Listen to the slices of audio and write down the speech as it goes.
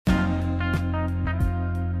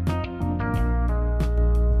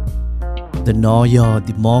The Know Your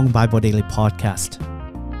The Mong Bible Daily Podcast.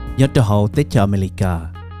 Nhớ từ hậu Tết cho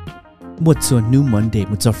America. Một số new Monday,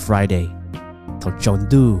 một số Friday. Thảo chọn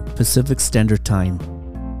du Pacific Standard Time.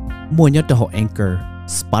 Mua nhớ từ hậu Anchor,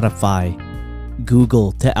 Spotify,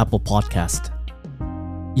 Google thế Apple Podcast.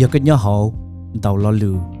 Giờ cái nhớ hậu đầu lo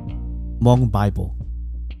lù Mong Bible.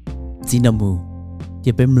 Chỉ nằm mù,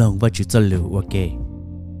 giờ bếm lòng và chữ cho lù ok.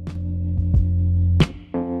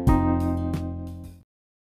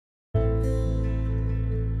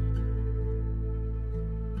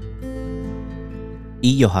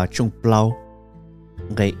 Ý Yauhas trong plau,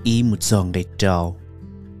 ngày ý một dòng ngày trào.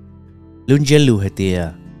 Luôn dễ lù hệ tìa,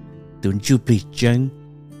 tuần chú bì chân,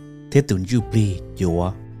 thế tuần chú bì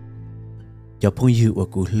dùa. Cho phong yêu ở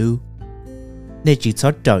cụ lưu, nên chỉ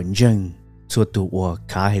cho trở chân, cho tụ ở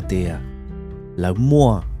khá hệ tìa, là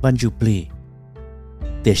mua văn chú bì.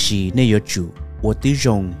 Để xì nên yếu chủ, ở tí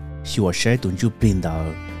rồng, xì ở xe tuần chú bì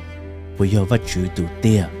đỡ, bởi yếu vật chủ tụ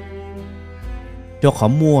tìa. Cho khó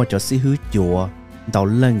mua cho sĩ hữu dùa, đầu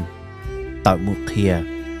lưng, tạo một khía,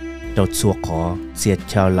 đầu chua khó, xịt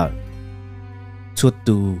chào lợi. Chua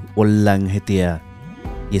tù, ôn lăng hay tìa,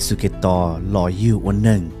 Giê-xu Kitô lò yêu ôn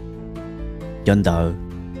nâng. Chọn đỡ,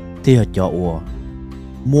 thì họ cho ủa,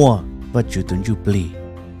 mua và chủ tuần chú bì.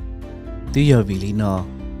 Tuy giờ vì lý nó,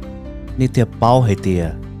 nên thịa bao hay tìa,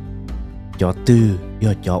 cho tư,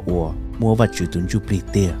 họ cho ủa, mua và chủ tuần chú bì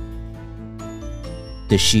tìa.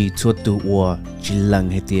 Để xì chua tù ủa, chỉ lăng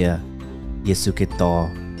hay tìa, Giê-xu Kitô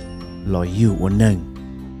lò yêu ôn nâng.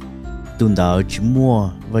 Tuần đó chỉ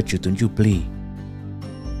mua và chủ tuần chú bì.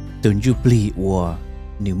 Tuần chú bì ủa,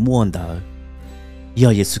 nếu mua đó,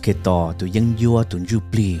 do Giê-xu Kitô tu dân vua tuần chú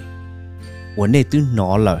bì. Ủa này tu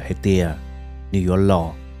nó là hay tìa, nếu yếu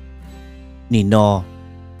lò. Nếu nó,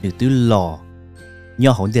 nếu tu lò,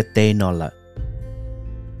 nhỏ không đẹp tê nó là.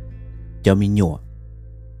 Cho mình nhua.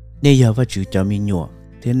 Nếu giờ và chủ cho mình nhua,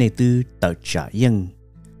 thế này tu tạo trả dân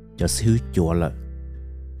cho sư chúa lợi.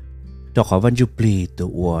 Cho khỏi văn chú bì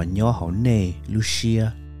tụ ủa nhỏ hảo nê Lucia.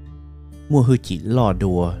 Mua hư chỉ lò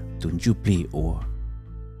đùa tuần chú bì ủa.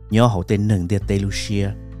 Nhỏ hảo tên nâng đế tê Lucia.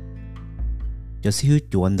 Cho sư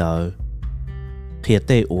chúa nợ. Khía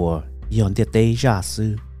tê ủa dọn đế tê ra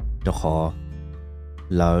sư. Cho khó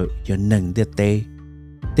lợi do nâng đế tê.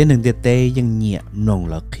 Tên nâng đế tê dân nhẹ nông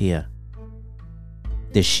lợi khía.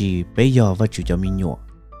 Để xì bây giờ và chủ cho mình nhọ.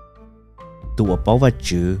 Tụ ở báo vật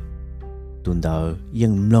chữ tuần đỡ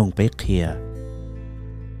dân nông bé khía.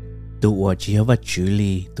 Tụ ở chỉ vật chữ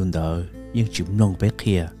li tuần đỡ dân chữ nông bé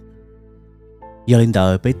khía. Giờ lên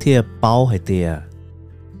đỡ bé thia báo hay tìa.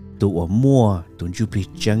 Tụ ở mua tuần chú bì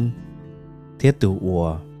chân. Thế tụ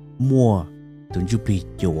ở mua tuần chú bì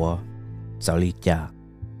chúa giáo lý cha.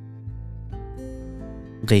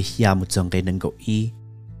 Gây xa một dòng gây nâng gỗ y.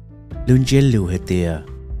 Luôn dễ lưu hay tìa.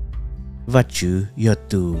 Và chữ do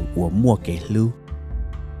từ của mua kẻ lưu.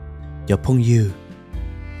 Do phong yêu.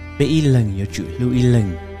 Bé y lần do chữ lưu y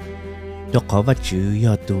lần. Do có và chữ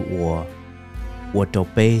do từ của đầu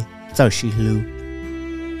bê giáo sĩ lưu.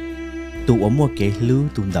 Từ của mua kẻ lưu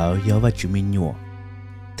tùm đỡ do và chữ mình nhọ.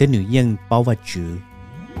 Thế nữ dân bao và chữ.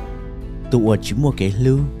 Từ của chữ mua kẻ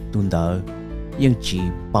lưu tùm đỡ dân chỉ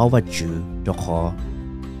bao và chữ do khó.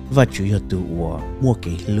 Và chữ do từ của mua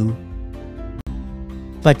kẻ lưu.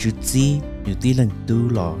 Và chữ gì nếu tí lần tu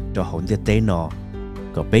lò cho hồn đế tế nó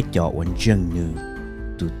có bé cho ổn chân nữ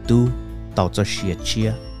tu tu tạo cho xìa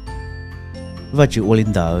chia. Và chữ ô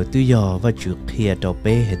linh đỡ tu dò và chữ khía cho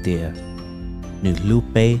bé hệ tìa nữ lưu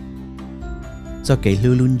bé do cái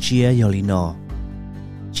lưu luôn chia dò lý nó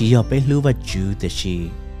chỉ dò bé lưu và chữ để chỉ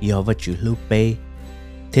dò và chữ lưu bé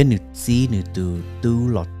thế nữ gì nữ tu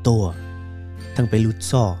lò to thằng bé lưu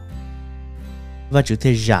cho và chữ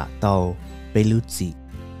thế giả tàu bé lưu gì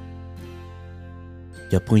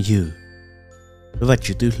cho phong yêu và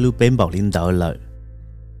chữ tư lưu bếm bảo linh đạo lợi.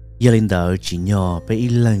 Giờ linh đạo chỉ nhỏ bé y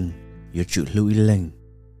lần yếu chữ lưu y lần.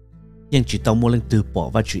 Nhưng chữ tao mua lần từ bỏ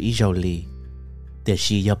và chữ y rau lì. Để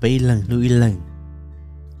xì do bé y lần lưu y lần.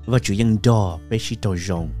 Và chữ dân đỏ bé xì tàu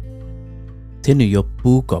rộng. Thế nữ yếu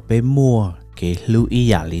bú có bé mua cái lưu y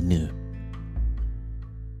giả lì nữa.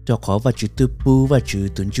 Cho khó và chữ tư bú và chữ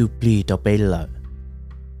tuần chú bì tao bé lợi.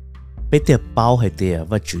 Bé tiệp bao hay tiệp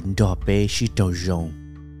và chữ đỏ bé xì tàu rộng.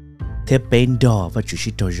 Thế bé đỏ và chữ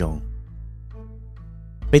xí tàu rộng.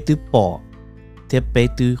 Bé tứ bỏ. Thế bé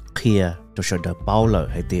tứ khía cho sợ đỡ bao lợi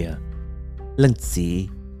hay tìa. Lần gì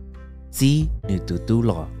nếu tụ tu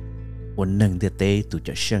lọ. Ổn nâng đế tế tụ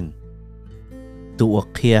cho sân. Tụ ở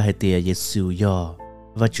khía hay tìa Giê-xu do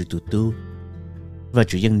và chữ tụ tu. Và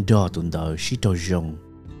chữ dân đỏ tụn đỡ xí tàu rộng.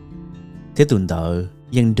 Thế tụn đỡ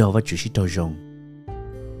dân đỏ và chữ xí tàu rộng.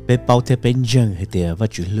 Bé bao thế bên dân hay tìa và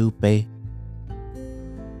chữ lưu bé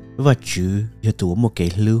và chú giờ tụ một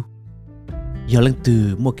cái lưu giờ lần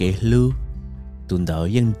từ một cái lưu tuần đỡ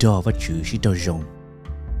dân đò và chú chỉ đò rồng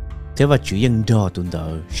thế và chú dân đò tuần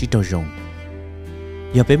đỡ chỉ đò rồng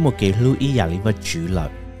giờ bé một cái lưu ý giả lý và chú lại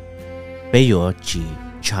bé giờ chỉ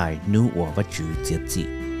trái nụ và chú giết gì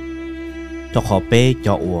cho họ bé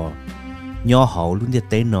cho nhỏ hậu luôn để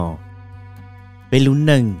tên nó bé luôn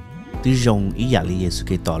nâng từ rồng ý giả lý Giêsu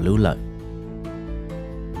cái tỏ lưu lại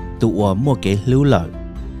tụ một cái lưu lại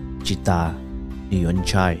chỉ ta đi ăn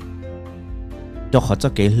chay đó họ cho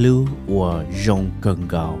cái lưu và rong cần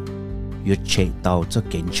gạo vừa chạy tàu cho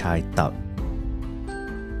cái chay tàu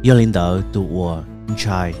giờ lên đó tụ ăn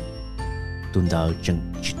chay tuần đó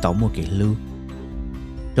chẳng chỉ tàu một cái lưu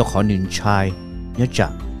đó họ nên chay nhớ chặt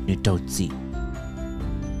nên đầu gì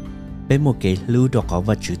bên một cái lưu đó có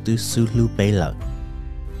vật chữ tư sư lưu bé lợ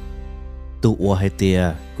tụ hai tia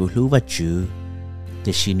của lưu vật chữ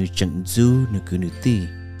để xin nữ chẳng du nữ cứ nữ ti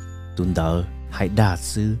tuần đó hãy đa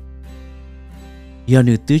sư giờ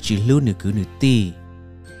nữ tứ chỉ lưu nữ cứ nữ ti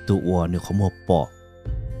tụ nữ không một bỏ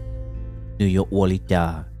nữ yêu ua li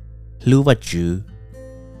ta lưu vật chữ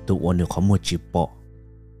tụ nữ không một chỉ bỏ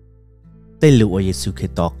tên lưu ở Giêsu khi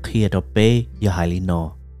tỏ kia đó bé giờ hai li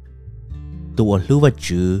nó tụ lưu vật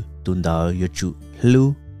chữ tuần đó yêu chủ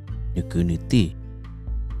lưu nữ cứ nữ ti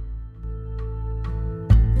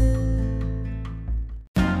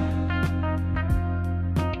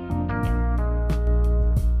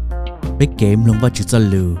bé game luôn vào chữ cho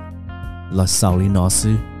lưu là sau li nó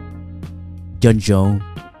sư dân dòng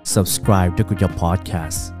subscribe cho kênh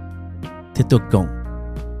podcast thế tôi cộng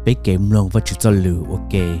bé game luôn vào chữ cho lưu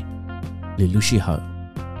ok lưu lưu sĩ hở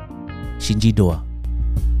xin chỉ đùa